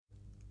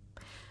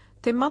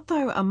Te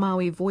Matau a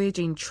Maui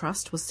Voyaging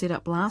Trust was set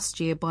up last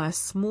year by a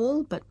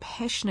small but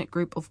passionate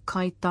group of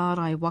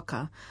kaitarai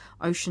waka,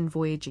 ocean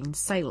voyaging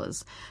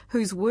sailors,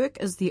 whose work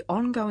is the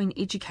ongoing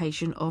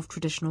education of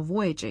traditional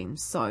voyaging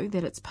so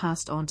that it's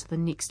passed on to the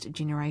next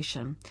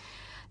generation.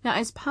 Now,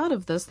 as part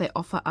of this, they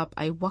offer up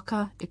a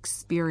waka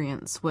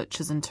experience,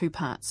 which is in two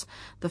parts.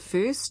 The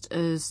first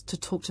is to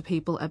talk to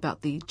people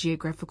about the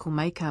geographical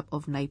makeup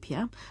of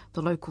Napier,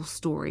 the local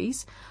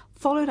stories,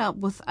 followed up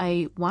with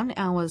a 1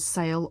 hour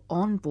sail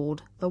on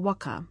board the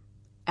waka,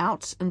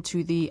 out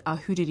into the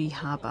Ahuriri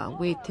harbour,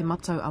 where Te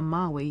Matau a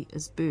Maui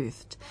is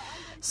birthed.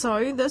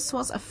 So this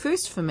was a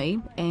first for me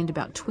and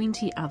about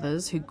 20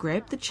 others who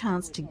grabbed the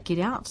chance to get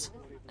out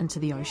into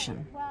the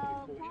ocean.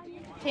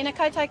 Tēnā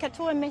koutou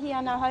katoa mihi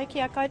ana hau ki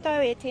a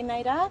koutou e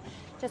tēnei rā.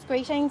 Just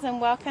greetings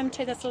and welcome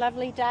to this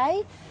lovely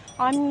day.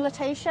 I'm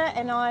Letitia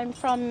and I'm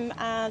from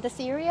this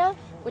area,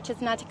 which is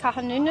Ngāti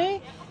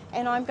Kahanunu,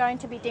 and I'm going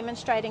to be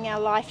demonstrating our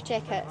life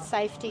jacket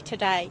safety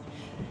today.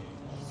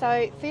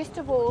 So first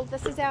of all,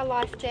 this is our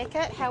life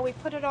jacket. How we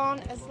put it on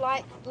is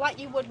like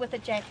you would with a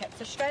jacket.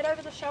 So straight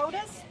over the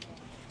shoulders.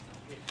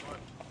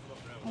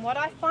 And what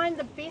I find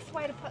the best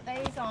way to put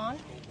these on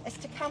is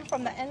to come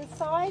from the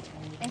inside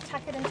and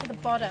tuck it into the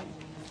bottom.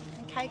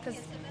 Okay,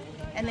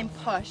 and then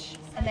push,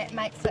 and that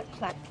makes it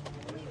click.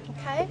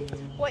 Okay,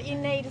 what you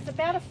need is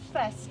about a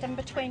fist in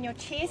between your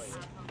chest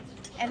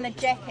and the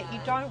jacket. You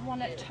don't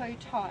want it too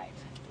tight.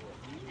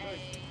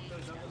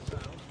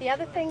 The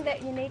other thing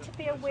that you need to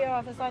be aware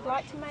of is I'd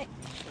like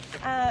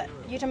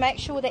to make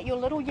sure that your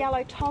little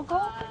yellow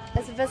toggle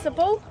is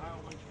visible.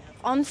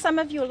 On some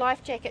of your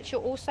life jackets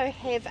you'll also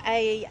have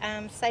a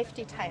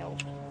safety tail.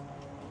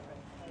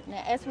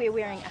 Now, as we're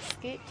wearing a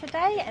skirt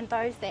today, and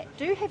those that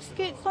do have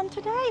skirts on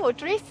today or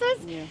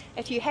dresses,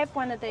 if you have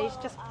one of these,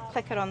 just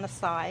click it on the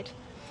side.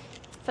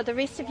 For the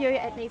rest of you,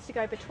 it needs to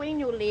go between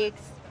your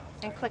legs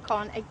and click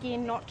on,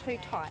 again, not too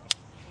tight.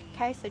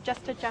 Okay, so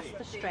just adjust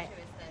the strap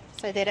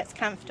so that it's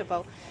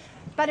comfortable.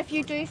 But if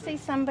you do see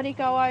somebody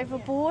go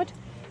overboard,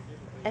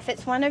 if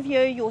it's one of you,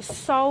 your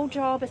sole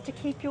job is to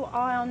keep your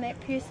eye on that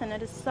person.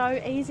 It is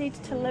so easy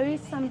to lose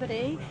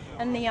somebody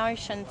in the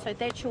ocean. So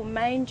that's your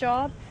main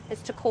job,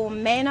 is to call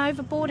man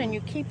overboard, and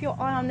you keep your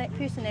eye on that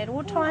person at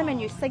all time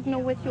and you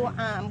signal with your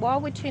arm while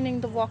we're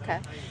turning the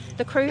waka.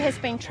 The crew has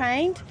been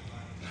trained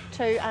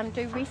to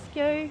do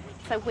rescue,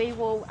 so we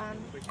will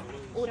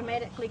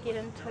automatically get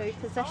into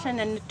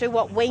position and do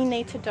what we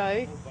need to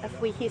do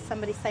if we hear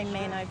somebody say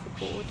man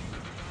overboard.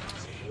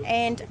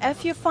 And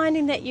if you're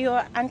finding that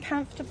you're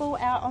uncomfortable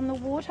out on the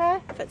water,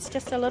 if it's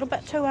just a little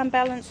bit too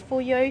unbalanced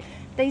for you,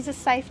 these are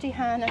safety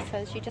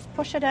harnesses. You just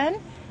push it in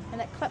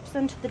and it clips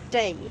into the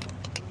D.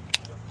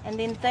 And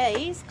then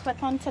these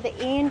clip onto the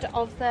end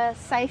of the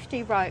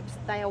safety ropes.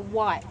 They are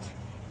white.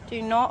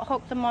 Do not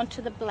hook them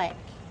onto the black.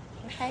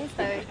 Okay,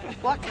 so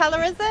what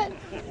colour is it?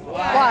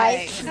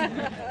 White.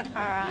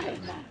 Alright.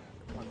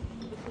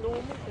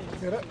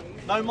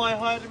 Nau mai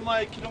haere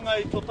mai ki runga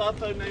I tō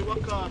tātou nei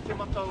waka Te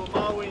Matau a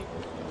Maui.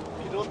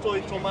 Ki roto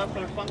I tō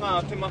mātou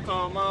whanga Te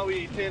Matau a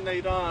Maui I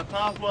tēnei rā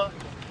tāhua,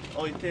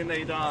 o I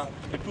tēnei rā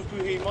e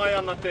pupuhi mai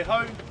ana te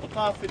hau o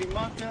tāwhiri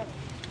mātea.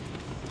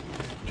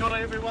 Kia ora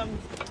everyone.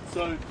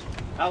 So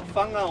our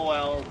whanga or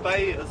our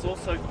bay is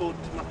also called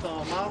Te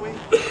Matau a Maui.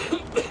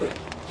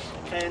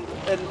 And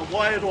in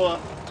Wairoa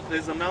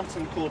there's a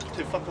mountain called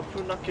Te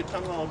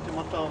Whakapunaketanga o Te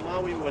Matau a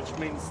Maui, which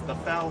means the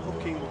foul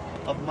hooking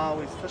of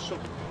Maui's fishhook.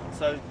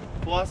 So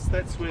for us,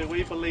 that's where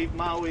we believe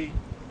Maui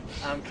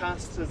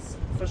cast his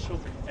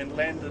fishhook and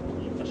landed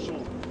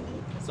ashore.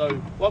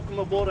 So welcome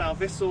aboard our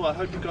vessel. I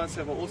hope you guys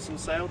have an awesome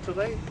sail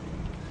today.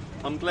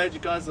 I'm glad you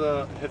guys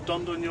have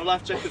donned on your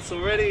life jackets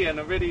already and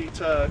are ready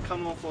to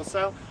come on for a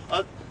sail.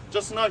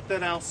 Just note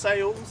that our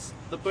sails,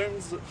 the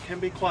booms can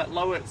be quite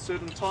low at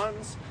certain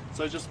times,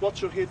 so just watch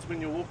your heads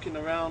when you're walking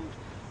around,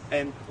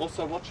 and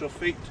also watch your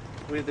feet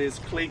where there's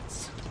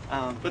cleats,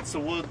 bits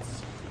of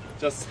woods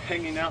just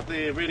hanging out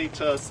there ready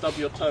to stub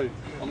your toe.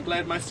 I'm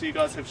glad most of you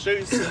guys have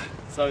shoes,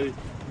 so you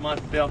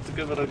might be able to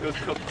give it a good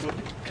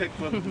kick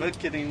with it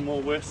getting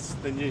more worse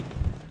than you.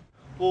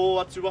 Ho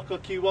atu waka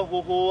ki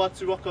waho, ho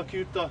atu waka ki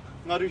uta,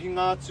 ngaruhi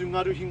ngā atu,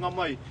 ngaruhi ngā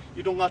mai.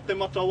 I runga te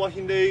mata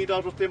wahine I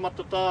raro te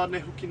matata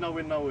ne huki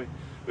nawe nawe.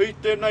 Ui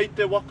tēnei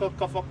te waka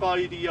ka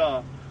whakairi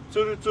a.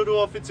 Turu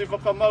turu a whiti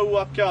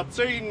whakamaua kia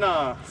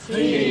tīna.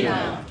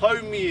 Tīna.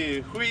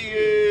 Taumie, hui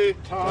e,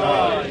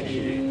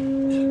 tāi.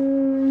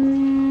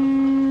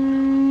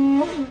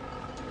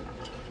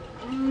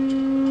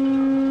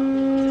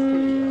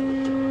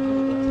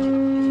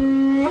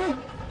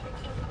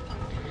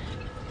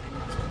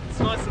 It's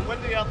nice and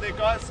windy out there,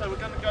 guys, so we're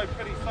going to go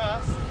pretty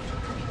fast.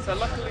 So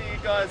luckily you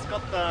guys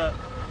got the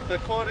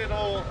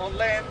kōrero on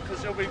land,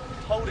 because you'll be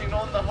holding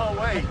on the whole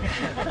way.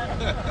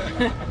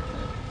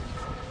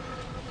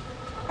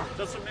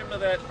 Just remember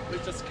that we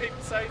just keep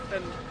safe,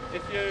 and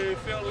if you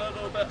feel a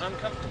little bit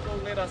uncomfortable,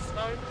 let us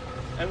know.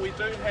 And we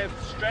do have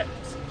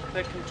straps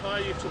that can tie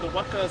you to the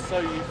waka so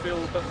you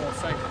feel a bit more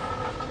safe.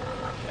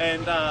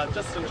 And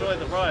just enjoy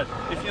the ride.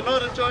 If you're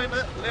not enjoying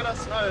it, let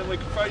us know and we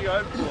can throw you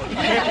overboard.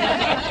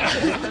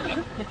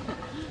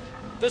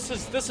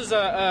 this is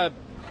a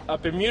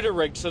Bermuda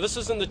rig. So this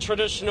isn't the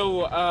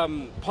traditional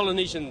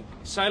Polynesian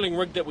sailing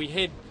rig that we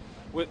had,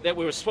 that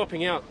we were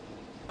swapping out.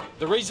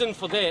 The reason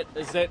for that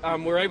is that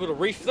we're able to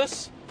reef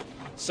this.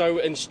 So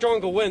in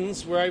stronger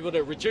winds, we're able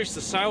to reduce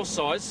the sail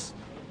size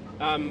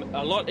a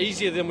lot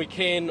easier than we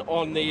can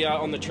on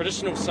the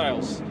traditional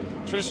sails.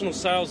 Traditional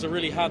sails are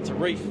really hard to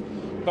reef.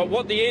 But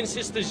what the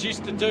ancestors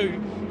used to do,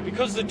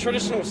 because the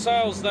traditional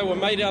sails, they were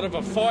made out of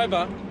a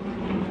fibre,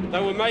 they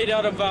were made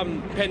out of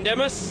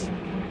pandanus,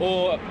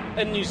 or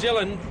in New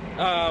Zealand,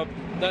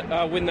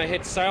 when they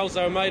had sails,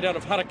 they were made out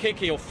of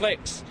harakeke or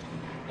flax.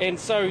 And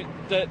so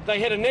they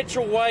had a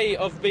natural way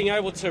of being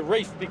able to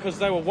reef because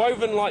they were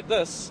woven like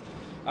this,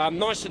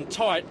 nice and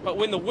tight, but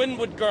when the wind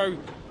would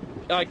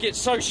get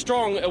so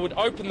strong, it would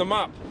open them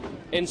up,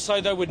 and so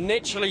they would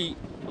naturally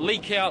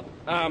leak out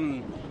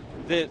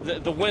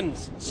the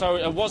wind. So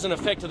it wasn't a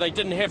factor. They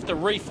didn't have to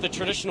reef the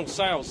traditional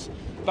sails.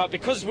 But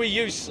because we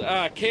use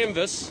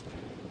canvas,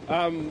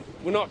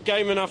 we're not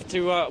game enough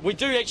to... we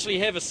do actually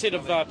have a set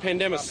of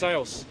pandanus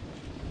sails,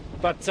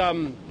 but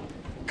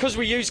because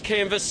we use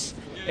canvas,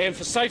 and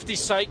for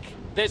safety's sake,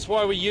 that's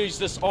why we use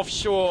this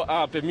offshore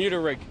Bermuda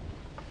rig.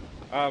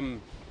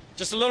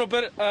 Just a little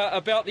bit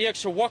about the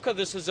actual waka.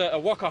 This is a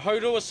waka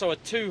haurua, so a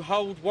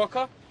two-hulled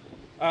waka,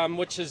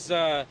 which is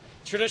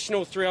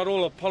traditional throughout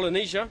all of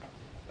Polynesia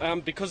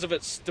because of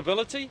its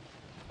stability.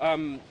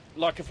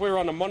 Like if we're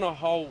on a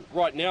monohull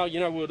right now, you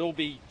know, we'd all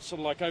be sort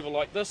of like over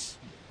like this.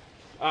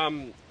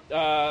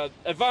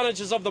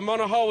 Advantages of the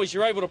monohull is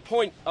you're able to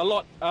point a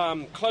lot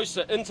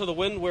closer into the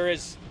wind,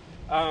 whereas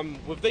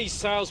with these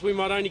sails we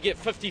might only get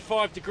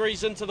 55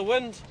 degrees into the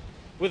wind.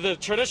 With the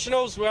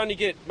traditionals, we only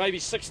get maybe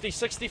 60,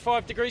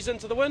 65 degrees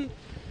into the wind.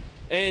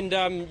 And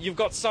you've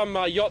got some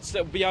yachts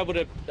that will be able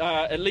to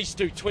at least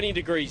do 20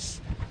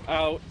 degrees,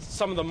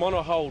 some of the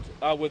monohulled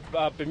with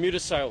Bermuda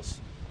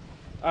sails.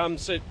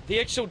 So the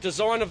actual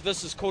design of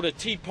this is called a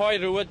Te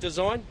Pairua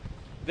design.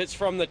 That's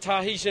from the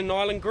Tahitian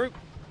island group.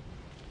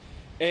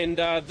 And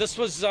this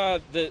was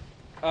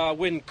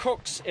when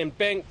Cooks and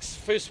Banks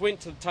first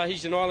went to the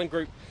Tahitian island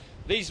group,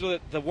 these were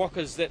the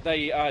wakas that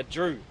they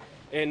drew.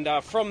 And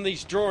from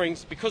these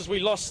drawings, because we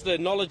lost the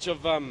knowledge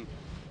of,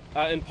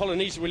 in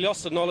Polynesia, we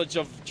lost the knowledge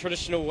of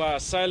traditional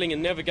sailing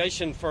and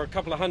navigation for a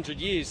couple of hundred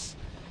years.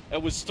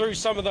 It was through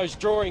some of those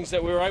drawings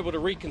that we were able to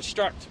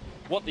reconstruct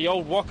what the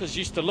old wakas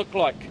used to look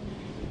like.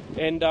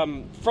 And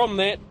from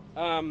that,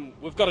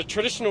 we've got a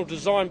traditional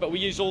design, but we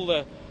use all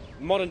the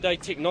modern day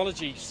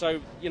technology. So,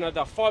 you know,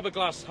 the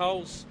fiberglass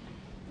hulls.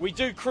 We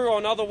do crew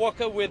on other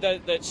waka where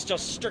that's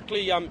just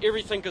strictly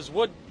everything is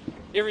wood,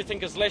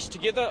 everything is lashed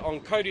together on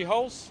Cody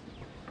hulls.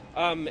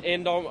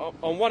 And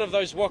on one of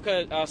those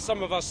waka,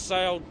 some of us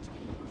sailed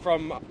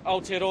from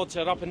Aotearoa to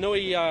Rapa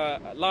Nui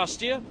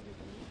last year.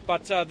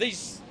 But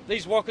these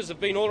wakas have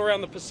been all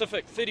around the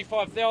Pacific,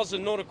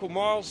 35,000 nautical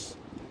miles,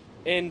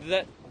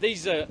 and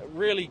these are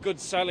really good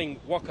sailing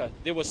waka.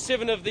 There were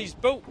 7 of these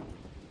built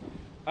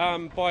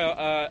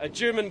by a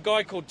German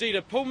guy called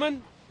Dieter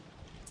Pullman,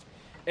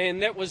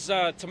 and that was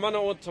Te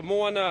Mana to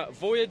Moana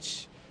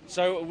voyage.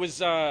 So it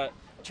was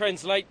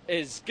translate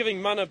as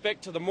giving mana back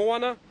to the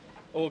moana,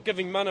 or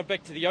giving mana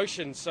back to the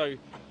ocean. So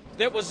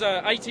that was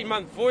an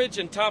 18-month voyage,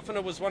 and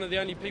Tāwhana was one of the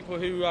only people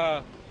who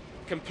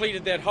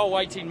completed that whole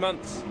 18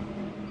 months.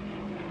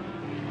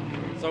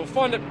 So we'll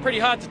find it pretty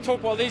hard to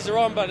talk while these are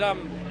on, but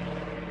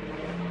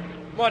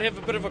might have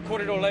a bit of a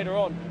corridor later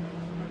on.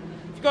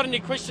 If you've got any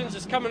questions,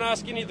 just come and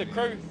ask any of the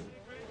crew.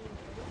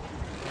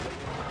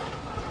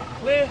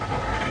 Clear?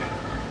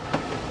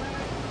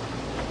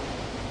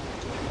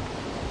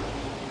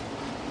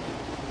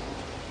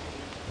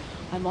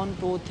 I'm on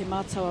board Te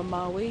Matau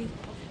Maui,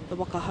 the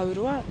waka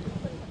haurua,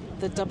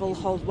 the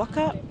double-hulled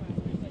waka.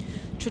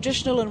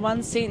 Traditional in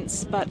one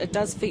sense, but it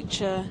does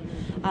feature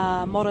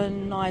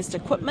modernised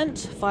equipment,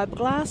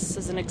 fiberglass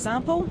as an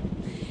example.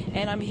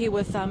 And I'm here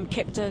with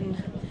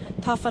Captain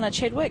Tāwhana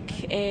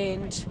Chadwick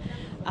and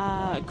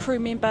crew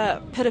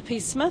member Piripi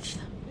Smith.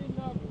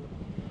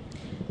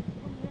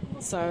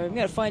 So I'm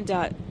going to find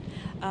out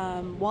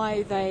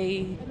why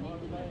they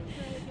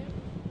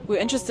were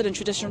interested in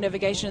traditional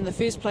navigation in the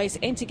first place,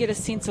 and to get a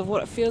sense of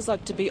what it feels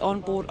like to be on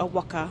board a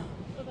waka.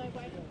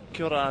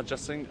 Kia ora,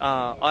 Justine.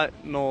 Ai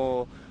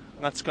no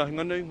Ngāti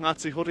Kahinganu,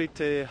 Ngāti Hori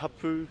te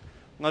hapu,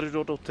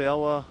 Ngaruroro te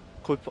awa,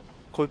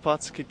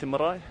 koipāti ki te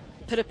marae.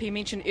 Piripi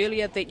mentioned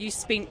earlier that you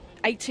spent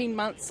 18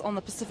 months on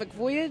the Pacific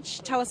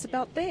voyage. Tell us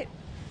about that.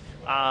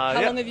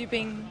 How long have you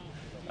been?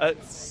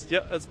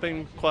 It's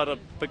been quite a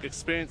big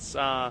experience.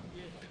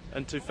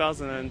 In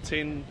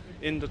 2010,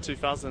 end of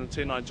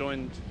 2010, I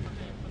joined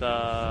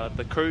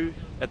the crew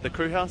at the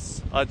crew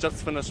house. I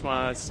just finished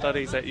my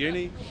studies at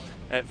uni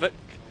at Vic.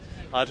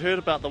 I'd heard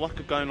about the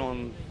waka going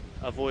on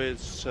a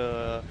voyage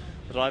to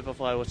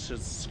Raivawai, which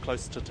is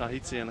close to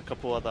Tahiti, and a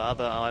couple of the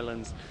other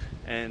islands,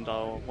 and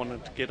I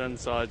wanted to get in,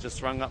 so I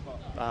just rang up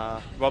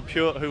Rob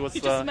Hewitt, who was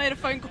just made a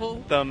phone call.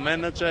 The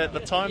manager at the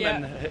time, yeah.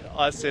 And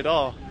I said,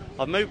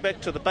 I've moved back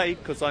to the bay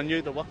because I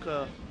knew the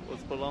waka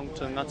belonged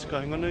to Ngāti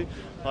Kahinganu.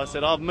 I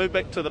said, I've moved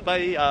back to the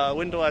bay,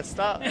 when do I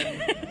start?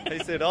 he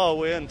said, oh,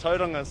 we're in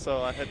Tauranga,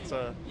 so I had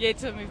to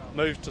to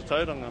move to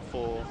Tauranga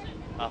for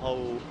a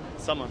whole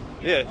summer.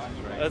 Yeah,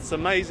 it's an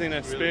amazing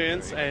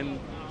experience, and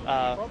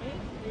I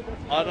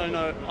don't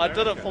know, I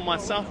did it for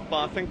myself, but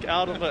I think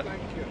out of it,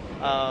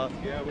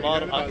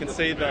 I can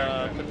see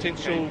the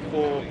potential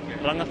for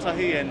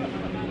rangatahi,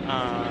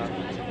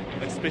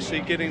 and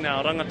especially getting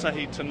our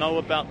rangatahi to know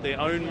about their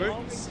own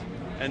roots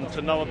and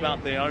to know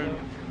about their own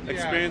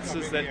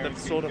experiences that they've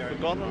sort of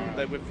forgotten,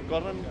 that we've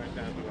forgotten,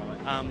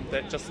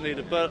 that just need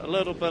a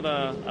little bit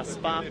of a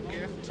spark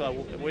to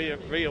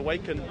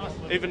reawaken.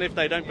 Even if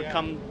they don't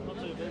become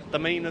the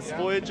meanest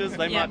voyagers,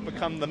 they might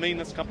become the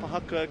meanest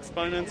kapahaka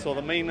exponents or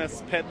the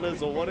meanest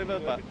paddlers or whatever,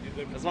 but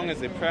as long as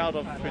they're proud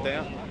of who they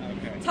are.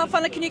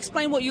 Tawhana, can you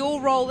explain what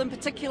your role in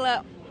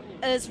particular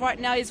is right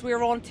now as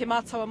we're on Te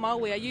Matau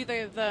Maui? Are you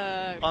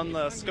the... I'm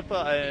the skipper,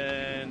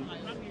 and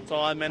so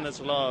I manage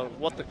a lot of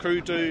what the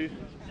crew do,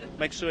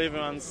 make sure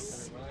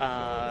everyone's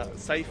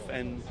safe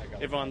and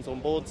everyone's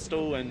on board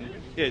still, and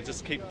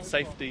just keep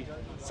safety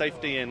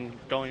and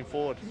going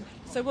forward.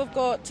 So we've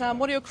got,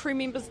 what are your crew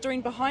members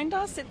doing behind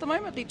us at the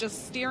moment? They're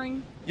just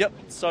steering? Yep,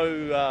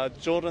 so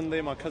Jordan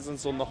there, my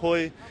cousin's on the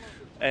hoi,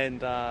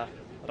 and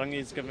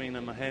Rangi's giving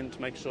him a hand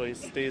to make sure he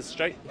steers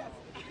straight.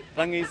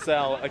 Rangi's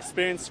our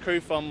experienced crew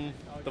from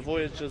the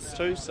voyages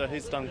too, so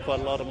he's done quite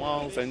a lot of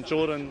miles, and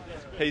Jordan,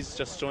 he's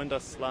just joined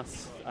us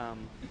last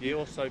year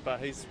or so, but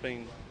he's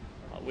been,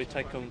 we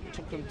took him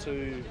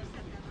to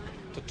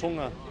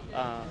Tonga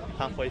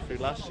halfway through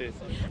last year.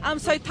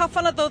 So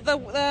Tawhana,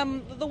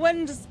 the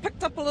wind has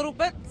picked up a little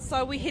bit,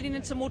 so we're heading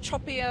into more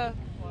choppier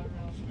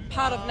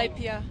part of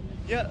Napier.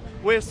 Yeah,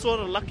 we're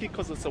sort of lucky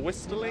because it's a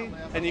westerly,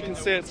 and you can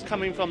see it's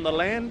coming from the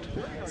land,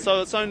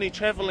 so it's only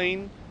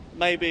travelling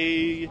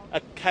maybe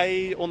a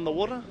K on the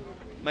water,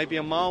 maybe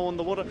a mile on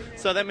the water,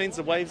 so that means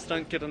the waves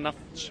don't get enough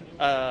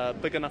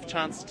big enough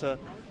chance to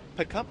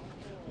pick up.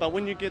 But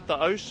when you get the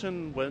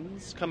ocean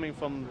winds coming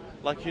from,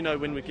 like, you know,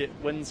 when we get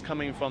winds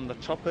coming from the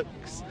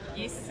tropics,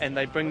 and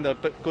they bring the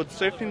good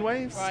surfing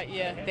waves, right?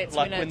 Yeah, that's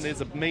like when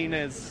there's a mean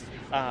as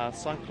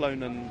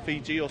cyclone in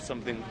Fiji or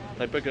something,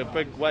 they bring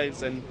big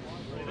waves, and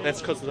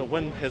that's because the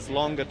wind has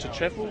longer to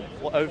travel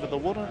over the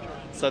water,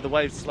 so the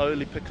waves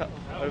slowly pick up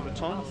over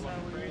time.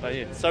 But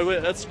yeah, so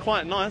it's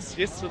quite nice.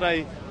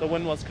 Yesterday the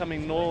wind was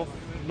coming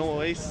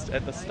northeast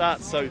at the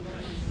start, so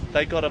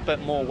they got a bit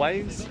more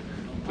waves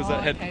because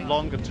it had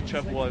longer to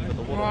travel over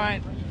the water.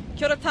 Right.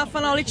 Kia ora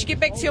Tawhana, I'll let you get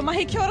back to your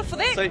mahi. Kia ora for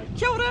that. See.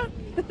 Kia ora.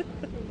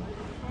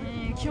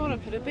 Kia ora,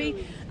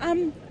 Piripi.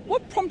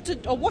 What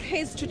prompted, or what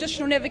has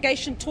traditional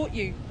navigation taught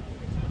you?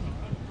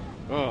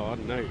 Oh, I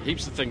don't know,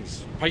 heaps of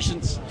things.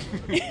 Patience.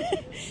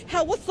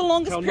 What's the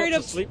longest How period not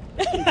of to sleep.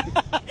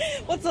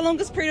 What's the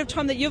longest period of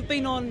time that you've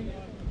been on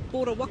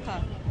board a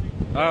waka?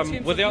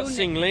 Without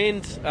seeing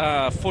land,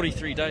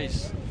 43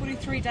 days.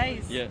 43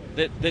 days. Yeah,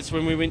 that's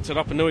when we went to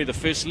Rapa Nui, the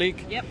first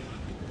leg. Yep.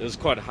 It was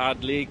quite a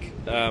hard leg,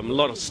 a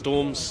lot of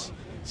storms,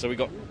 so we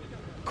got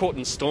caught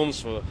in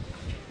storms for,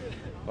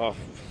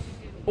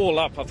 all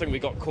up, I think we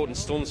got caught in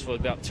storms for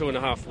about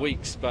 2.5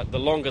 weeks, but the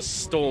longest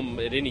storm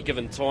at any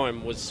given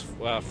time was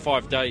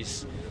 5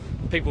 days.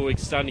 People were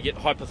starting to get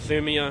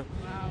hypothermia.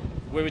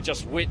 We were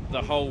just wet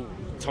the whole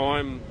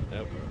time.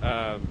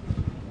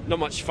 Not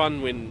much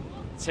fun when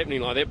it's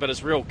happening like that, but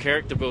it's real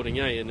character building,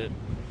 And it,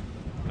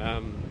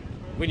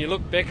 when you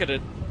look back at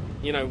it,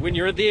 you know, when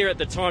you're there at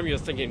the time, you're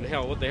thinking,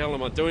 what the hell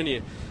am I doing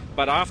here?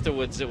 But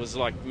afterwards, it was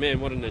like, man,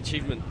 what an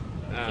achievement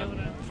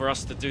for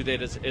us to do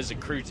that as a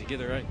crew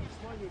together, eh?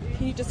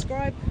 Can you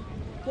describe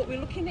what we're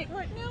looking at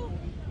right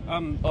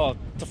now?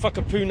 Te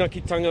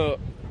whakapūnakitanga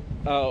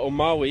o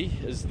Maui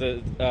is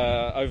the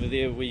over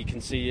there where you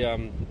can see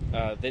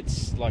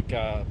that's like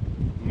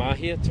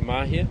Mahia to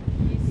Mahia,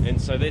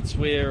 and so that's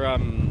where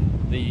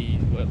the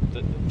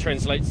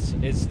translates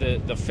as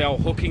the foul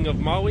hooking of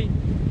Maui,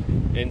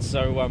 and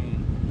so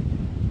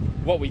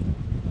what we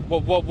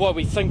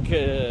think,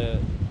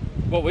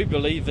 what we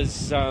believe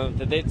is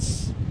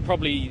that's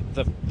probably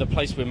the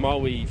place where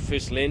Maui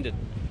first landed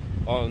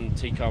on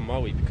Te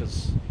Maui,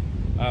 because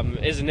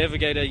as a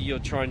navigator you're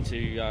trying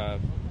to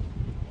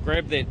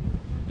grab that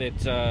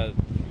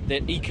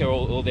ika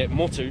or that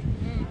motu,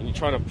 and you're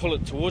trying to pull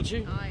it towards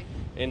you. Aye.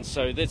 And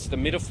so that's the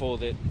metaphor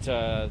that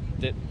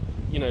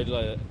you know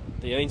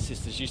the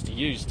ancestors used to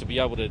use to be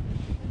able to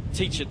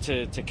teach it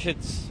to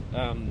kids,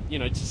 you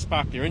know, to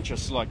spark their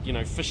interest, like, you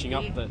know, fishing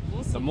up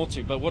the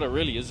motu. But what it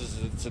really is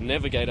it's a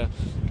navigator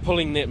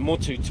pulling that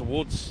motu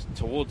towards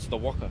the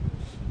waka.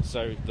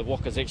 So the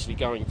waka's actually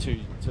going to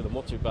the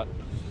motu, but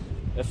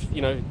if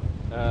you know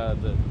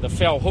the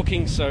foul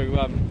hooking,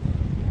 so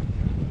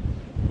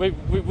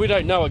we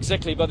don't know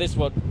exactly, but that's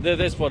what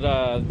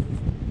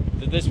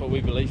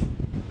we believe.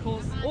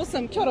 Cool.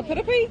 Awesome. Kia ora,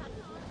 Piripi.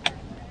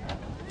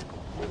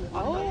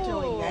 I'm not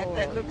doing that.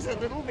 That looks a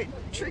little bit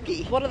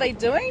tricky. What are they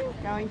doing?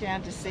 Going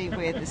down to see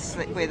where the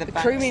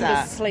bucks Crew members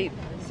are. sleep.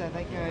 So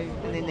they go,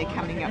 and then they're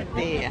coming up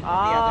there, the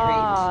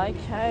Ah, other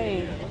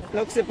okay. end.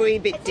 Looks a wee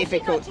bit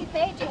difficult. Not too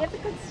bad, you have a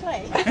good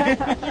sleep.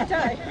 You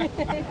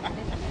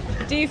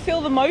don't. Do you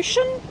feel the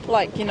motion?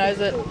 Like, you know,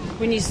 that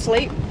when you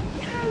sleep,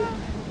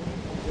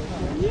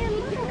 Yeah, a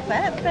little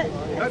bit,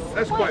 but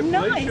That's quite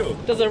nice. glacial.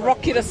 Does it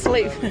rock you to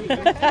sleep?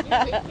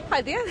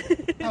 Hi there.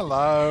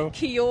 Hello.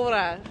 Kia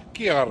ora.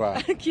 Kia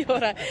ora. Kia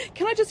ora.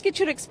 Can I just get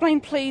you to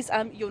explain, please,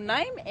 your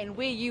name and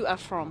where you are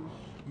from?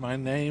 My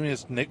name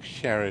is Nick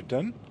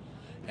Sheridan,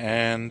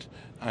 and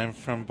I'm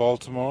from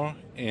Baltimore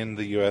in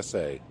the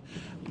USA.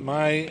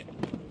 My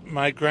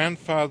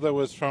grandfather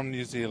was from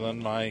New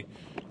Zealand. My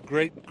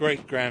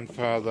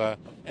great-great-grandfather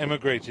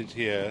emigrated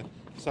here,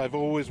 so I've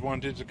always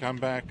wanted to come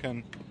back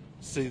and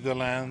see the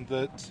land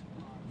that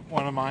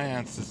one of my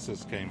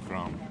ancestors came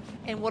from.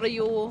 And what do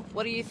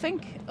you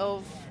think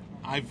of?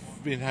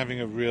 I've been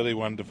having a really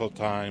wonderful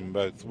time,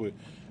 both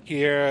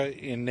here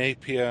in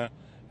Napier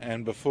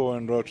and before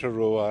in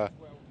Rotorua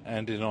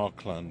and in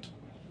Auckland.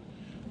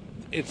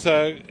 It's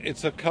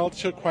a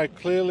culture quite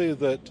clearly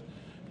that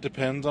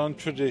depends on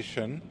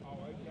tradition.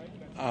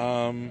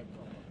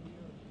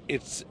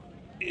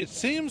 It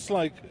seems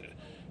like,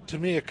 to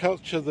me, a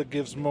culture that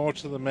gives more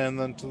to the men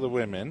than to the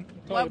women.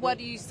 Why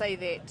do you say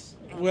that?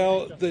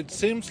 Well, it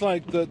seems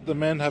like that the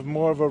men have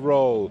more of a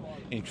role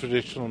in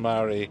traditional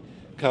Maori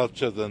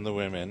culture than the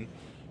women,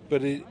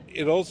 but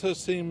it also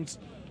seems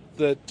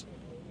that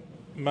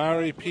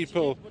Maori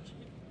people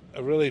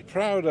are really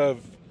proud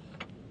of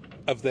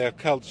their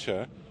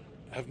culture,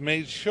 have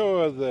made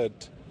sure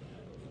that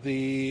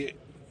the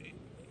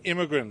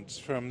immigrants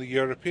from the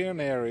European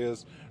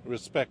areas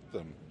respect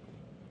them.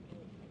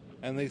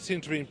 And they seem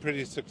to be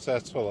pretty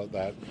successful at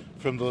that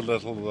from the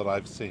little that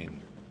I've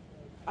seen.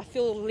 I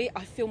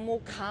feel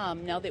more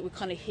calm now that we're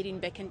kind of heading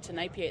back into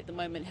Napier at the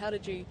moment. How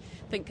did you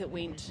think it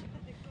went?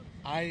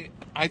 I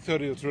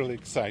thought it was really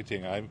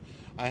exciting.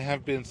 I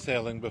have been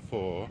sailing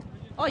before.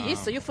 Oh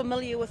yes, so you're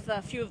familiar with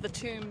a few of the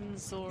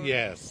terms, or?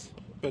 Yes,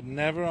 but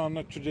never on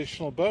a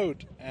traditional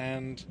boat,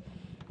 and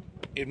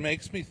it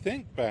makes me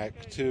think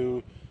back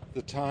to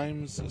the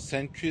times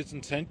centuries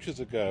and centuries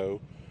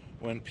ago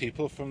when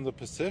people from the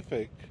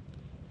Pacific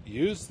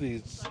used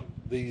these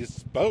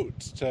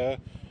boats to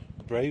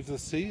brave the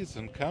seas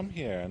and come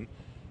here, and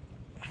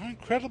how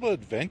incredible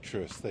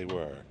adventurous they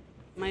were.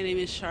 My name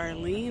is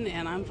Charlene,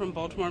 and I'm from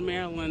Baltimore,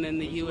 Maryland in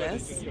the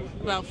U.S.,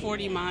 about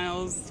 40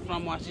 miles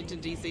from Washington,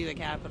 D.C., the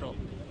capital.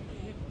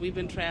 We've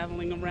been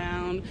traveling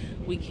around.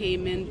 We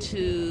came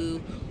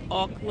into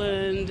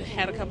Auckland,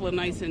 had a couple of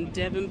nights in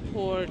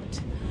Devonport.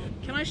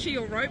 Can I share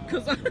your rope?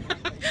 Because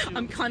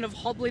I'm kind of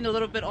hobbling a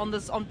little bit on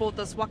board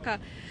this waka.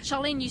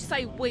 Charlene, you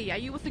say we. Are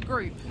you with a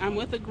group? I'm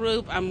with a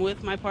group. I'm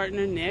with my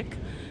partner, Nick.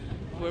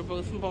 We're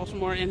both from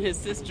Baltimore, and his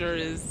sister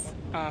is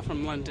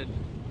from London.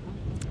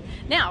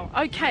 Now,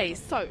 okay,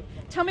 so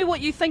tell me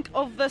what you think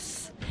of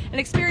this and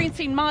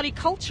experiencing Māori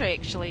culture,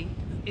 actually.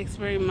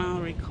 Experiencing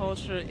Maori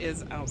culture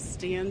is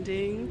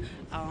outstanding.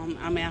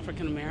 I'm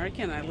African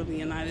American. I live in the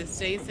United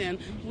States, and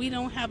we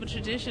don't have a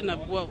tradition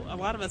of, well, a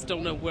lot of us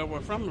don't know where we're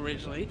from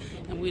originally,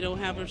 and we don't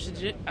have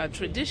a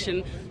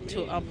tradition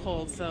to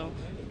uphold. So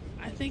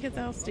I think it's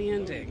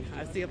outstanding.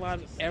 I see a lot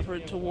of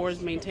effort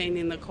towards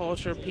maintaining the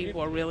culture.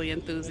 People are really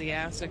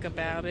enthusiastic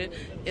about it.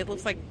 It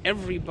looks like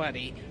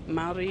everybody,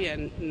 Maori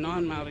and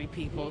non-Maori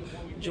people,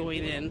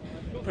 join in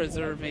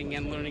preserving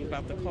and learning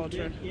about the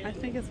culture. I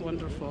think it's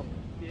wonderful.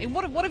 And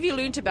what have you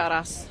learnt about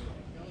us?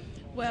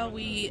 Well,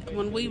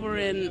 when we were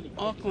in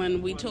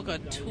Auckland, we took a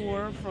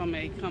tour from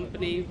a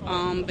company.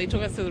 They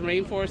took us to the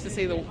rainforest to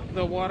see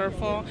the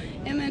waterfall,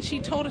 and then she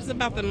told us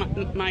about the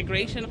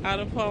migration out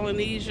of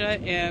Polynesia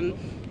and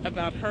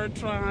about her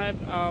tribe.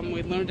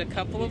 We learned a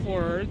couple of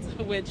words,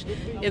 which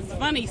is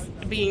funny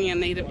being a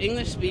native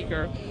English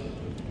speaker.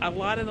 A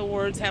lot of the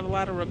words have a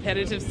lot of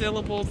repetitive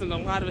syllables and a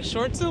lot of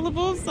short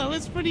syllables, so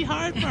it's pretty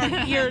hard for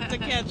our ear to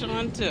catch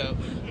on to.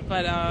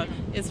 But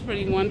it's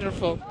pretty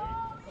wonderful.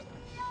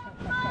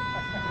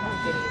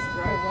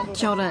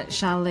 Kia ora,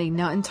 Charlene.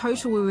 Now, in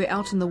total, we were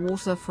out in the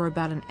water for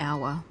about an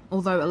hour.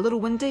 Although a little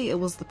windy, it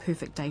was the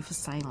perfect day for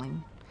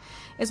sailing.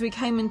 As we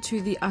came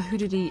into the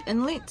Ahuriri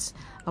Inlet,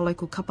 a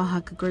local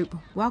kapahaka group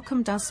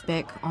welcomed us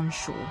back on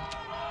shore.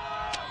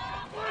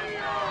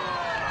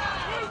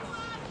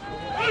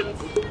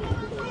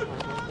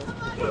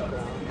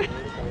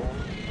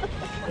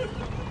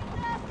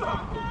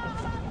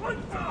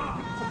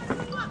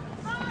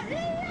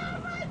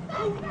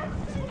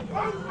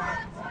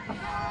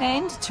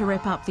 And to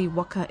wrap up the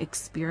waka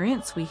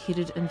experience, we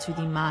headed into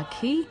the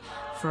marquee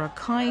for a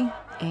kai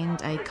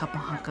and a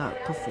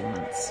kapahaka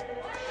performance.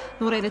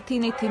 Nō reira,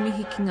 tēnei te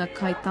mihi ki ngā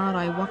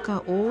kaitārai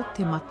waka o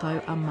Te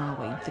Matau a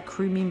Maui, the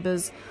crew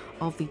members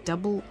of the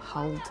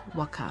double-hulled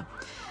waka.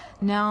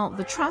 Now,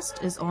 the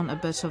Trust is on a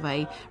bit of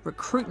a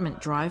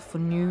recruitment drive for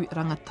new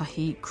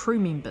rangatahi crew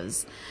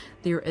members.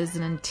 There is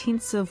an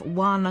intensive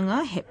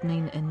wānanga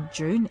happening in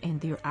June, and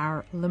there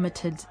are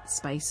limited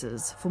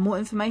spaces. For more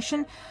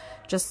information,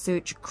 just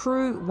search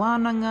Crew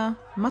Wānanga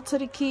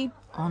Matariki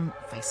on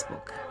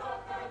Facebook.